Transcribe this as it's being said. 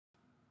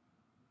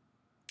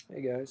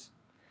Hey guys,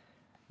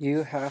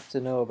 you have to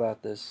know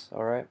about this,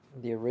 alright?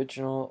 The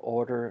original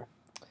order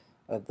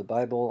of the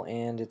Bible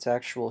and its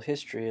actual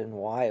history and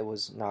why it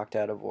was knocked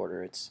out of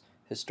order. Its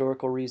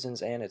historical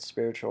reasons and its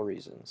spiritual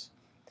reasons.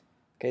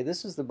 Okay,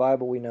 this is the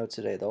Bible we know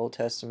today. The Old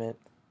Testament,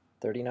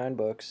 39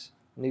 books.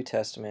 New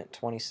Testament,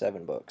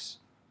 27 books.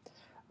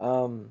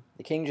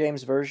 The King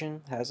James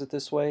Version has it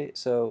this way,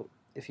 so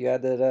if you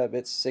add that up,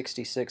 it's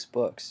 66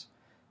 books.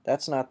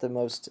 That's not the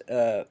most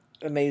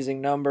amazing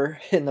number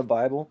in the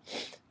Bible,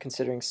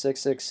 considering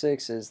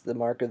 666 is the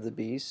mark of the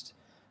beast.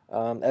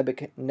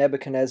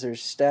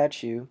 Nebuchadnezzar's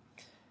statue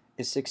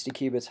is 60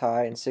 cubits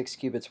high and 6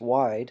 cubits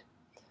wide.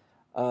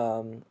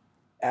 Um,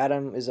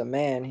 Adam is a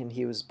man, and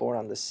he was born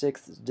on the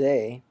sixth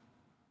day.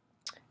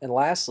 And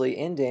lastly,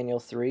 in Daniel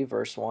 3,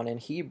 verse 1, in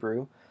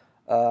Hebrew,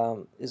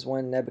 is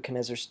when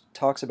Nebuchadnezzar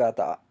talks about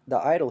the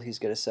idol he's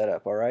going to set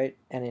up, all right?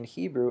 And in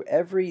Hebrew,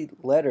 every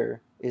letter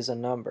is a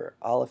number.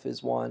 Aleph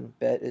is 1,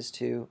 Bet is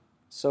 2,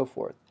 so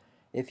forth.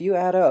 If you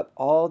add up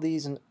all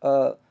these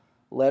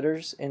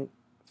letters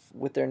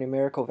with their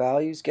numerical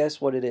values,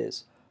 guess what it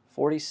is?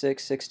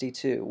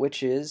 4662,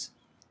 which is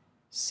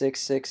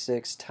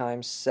 666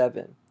 times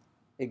 7.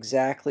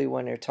 Exactly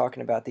when you're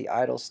talking about the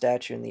idol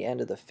statue and the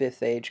end of the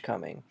fifth age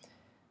coming.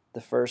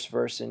 The first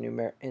verse in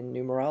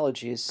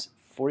numerology is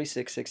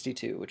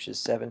 4662, which is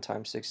 7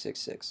 times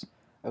 666.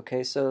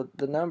 Okay, so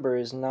the number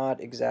is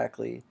not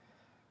exactly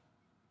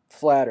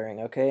flattering,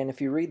 okay? And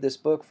if you read this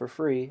book for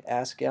free,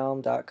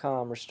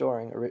 AskElm.com,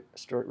 Restoring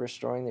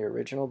the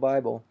Original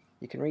Bible,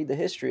 you can read the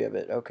history of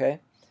it, okay?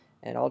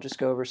 And I'll just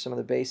go over some of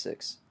the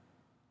basics.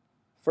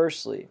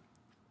 Firstly,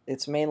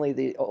 it's mainly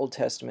the Old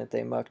Testament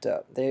they mucked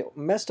up. They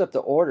messed up the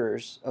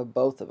orders of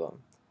both of them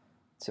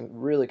to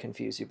really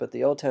confuse you, but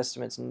the Old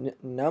Testament's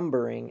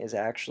numbering is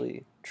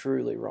actually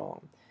truly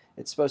wrong.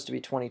 It's supposed to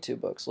be 22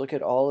 books. Look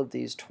at all of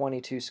these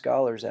 22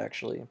 scholars,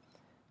 actually,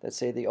 that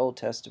say the Old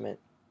Testament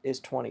is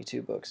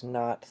 22 books,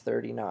 not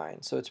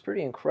 39. So it's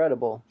pretty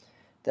incredible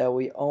that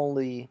we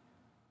only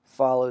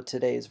follow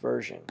today's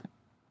version.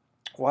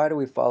 Why do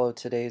we follow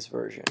today's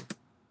version?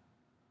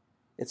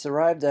 It's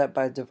arrived at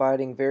by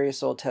dividing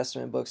various Old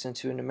Testament books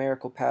into a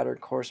numerical pattern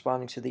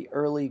corresponding to the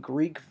early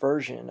Greek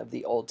version of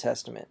the Old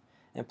Testament,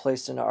 and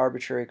placed in an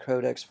arbitrary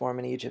codex form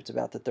in Egypt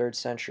about the 3rd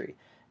century.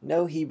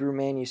 No Hebrew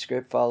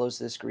manuscript follows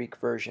this Greek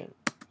version.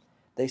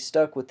 They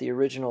stuck with the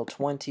original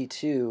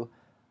 22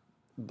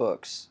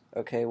 books,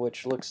 okay,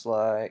 which looks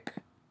like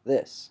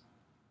this.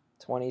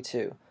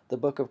 22. The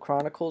Book of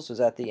Chronicles was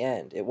at the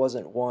end. It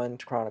wasn't 1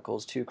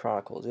 Chronicles, 2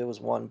 Chronicles. It was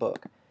one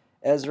book.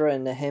 Ezra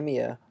and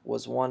Nehemiah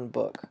was one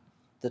book.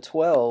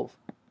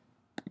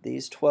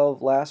 These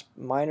 12 last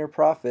minor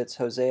prophets,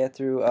 Hosea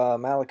through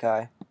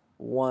Malachi,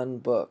 one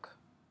book.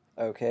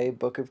 Okay,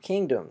 Book of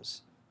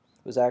Kingdoms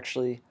was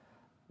actually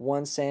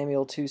 1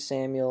 Samuel, 2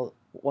 Samuel,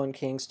 1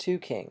 Kings, 2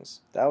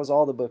 Kings. That was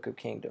all the Book of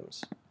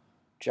Kingdoms.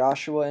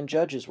 Joshua and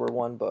Judges were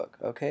one book.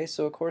 Okay,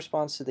 so it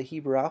corresponds to the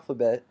Hebrew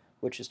alphabet,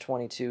 which is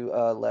 22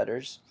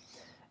 letters,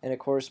 and it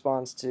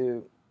corresponds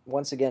to,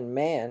 once again,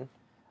 man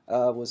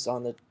was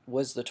the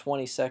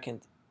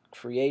 22nd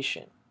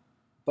creation,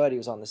 but he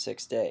was on the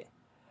 6th day.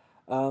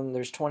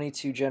 There's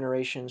 22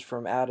 generations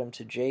from Adam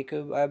to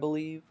Jacob, I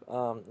believe.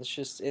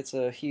 It's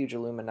a huge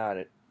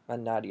Illuminati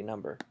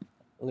number,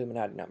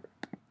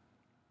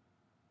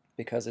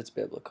 because it's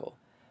biblical.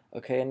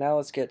 Okay, and now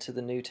let's get to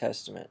the New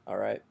Testament. All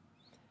right,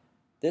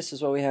 this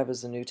is what we have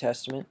as the New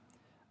Testament.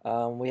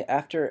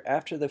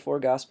 After the 4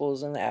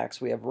 Gospels and the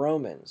Acts, we have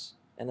Romans,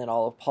 and then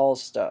all of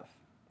Paul's stuff,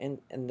 and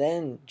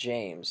then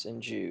James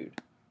and Jude,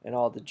 and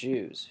all the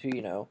Jews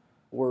who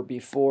were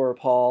before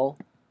Paul.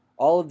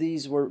 All of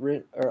these were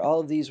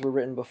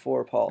written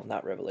before Paul,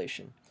 not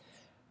Revelation.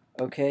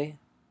 Okay,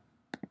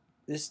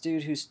 this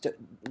dude who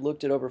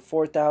looked at over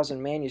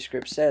 4,000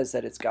 manuscripts says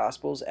that it's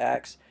Gospels,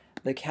 Acts,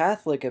 the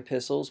Catholic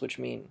epistles, which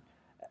mean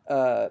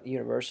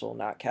universal,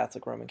 not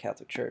Catholic Roman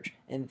Catholic Church,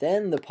 and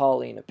then the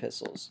Pauline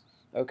epistles.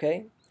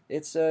 Okay,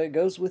 it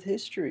goes with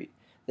history.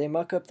 They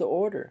muck up the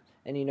order,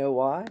 and you know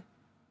why?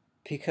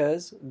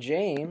 Because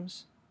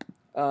James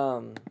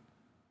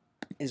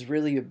is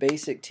really the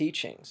basic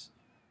teachings.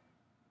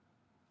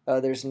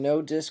 There's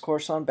no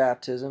discourse on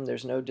baptism.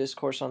 There's no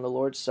discourse on the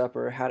Lord's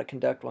Supper, how to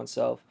conduct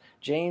oneself.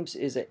 James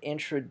is an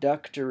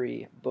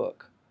introductory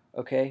book,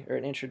 okay, or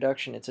an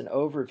introduction. It's an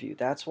overview.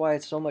 That's why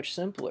it's so much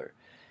simpler.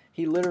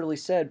 He literally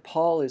said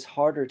Paul is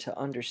harder to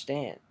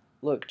understand.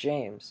 Look,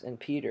 James and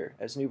Peter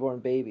as newborn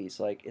babies,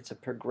 like it's a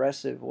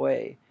progressive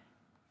way.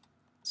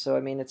 So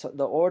I mean, it's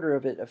the order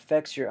of it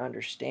affects your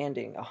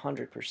understanding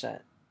 100%.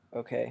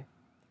 Okay.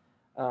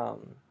 I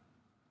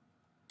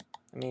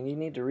mean, you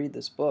need to read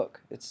this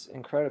book. It's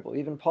incredible.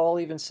 Even Paul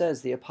even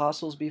says, "The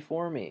apostles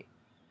before me,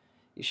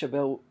 you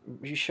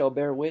shall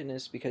bear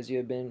witness because you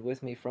have been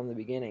with me from the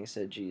beginning,"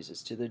 said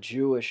Jesus to the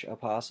Jewish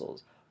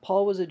apostles.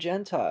 Paul was a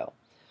Gentile,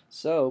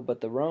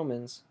 but the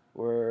Romans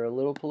were a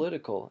little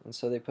political, and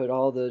so they put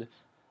all the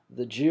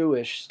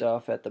Jewish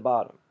stuff at the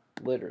bottom.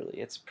 Literally,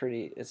 it's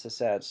a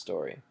sad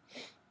story.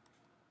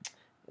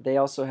 They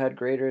also had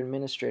greater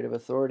administrative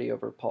authority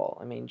over Paul.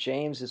 I mean,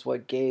 James is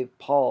what gave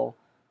Paul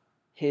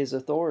his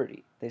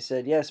authority. They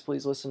said, yes,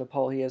 please listen to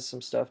Paul. He has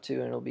some stuff too,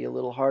 and it'll be a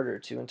little harder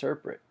to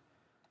interpret.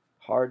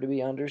 Hard to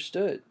be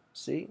understood.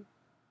 See?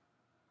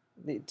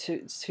 The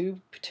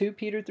 2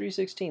 Peter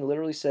 3:16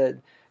 literally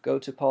said, "Go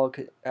to Paul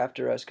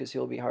after us, because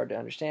he'll be hard to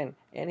understand,"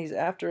 and he's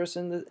after us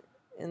in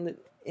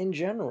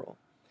general.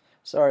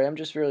 Sorry, I'm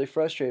just really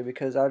frustrated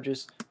because I've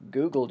just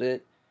Googled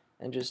it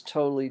and just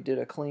totally did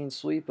a clean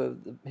sweep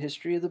of the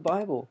history of the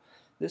Bible.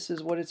 This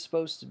is what it's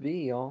supposed to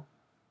be, y'all.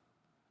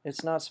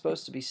 It's not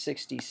supposed to be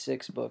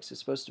 66 books. It's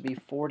supposed to be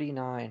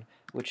 49,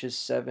 which is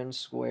 7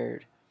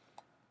 squared.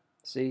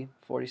 See,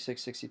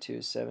 46, 62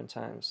 is 7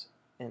 times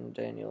in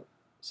Daniel.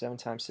 7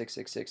 times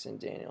 666 in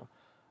Daniel.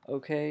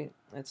 Okay,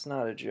 it's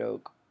not a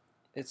joke.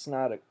 It's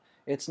not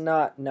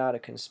a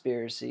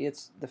conspiracy.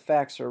 It's the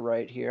facts are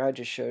right here. I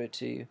just showed it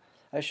to you.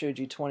 I showed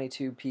you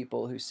 22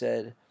 people who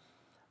said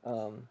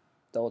the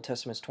Old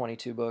Testament's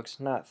 22 books,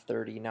 not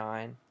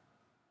 39.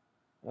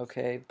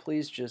 Okay,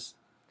 please just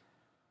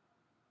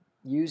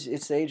use,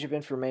 it's the age of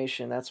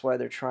information. That's why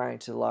they're trying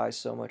to lie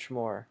so much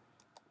more,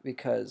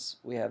 because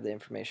we have the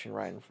information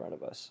right in front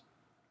of us.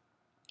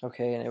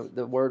 Okay, and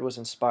the word was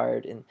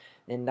inspired in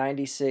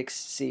 96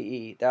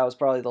 CE. That was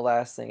probably the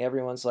last thing.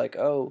 Everyone's like,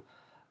 oh,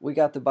 we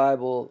got the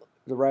Bible,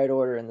 the right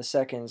order in the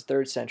 2nd,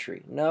 3rd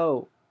century.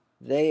 No,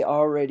 they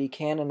already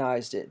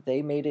canonized it.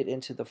 They made it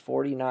into the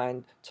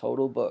 49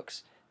 total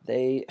books.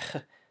 They,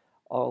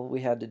 all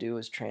we had to do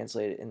was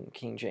translate it in the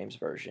King James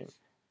Version.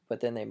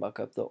 But then they muck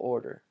up the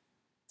order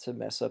to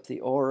mess up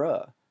the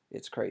aura.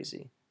 It's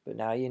crazy. But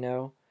now you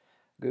know.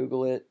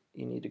 Google it.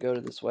 You need to go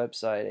to this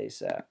website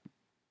ASAP.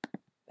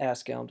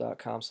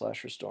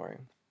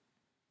 AskElm.com/restoring.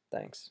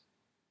 Thanks.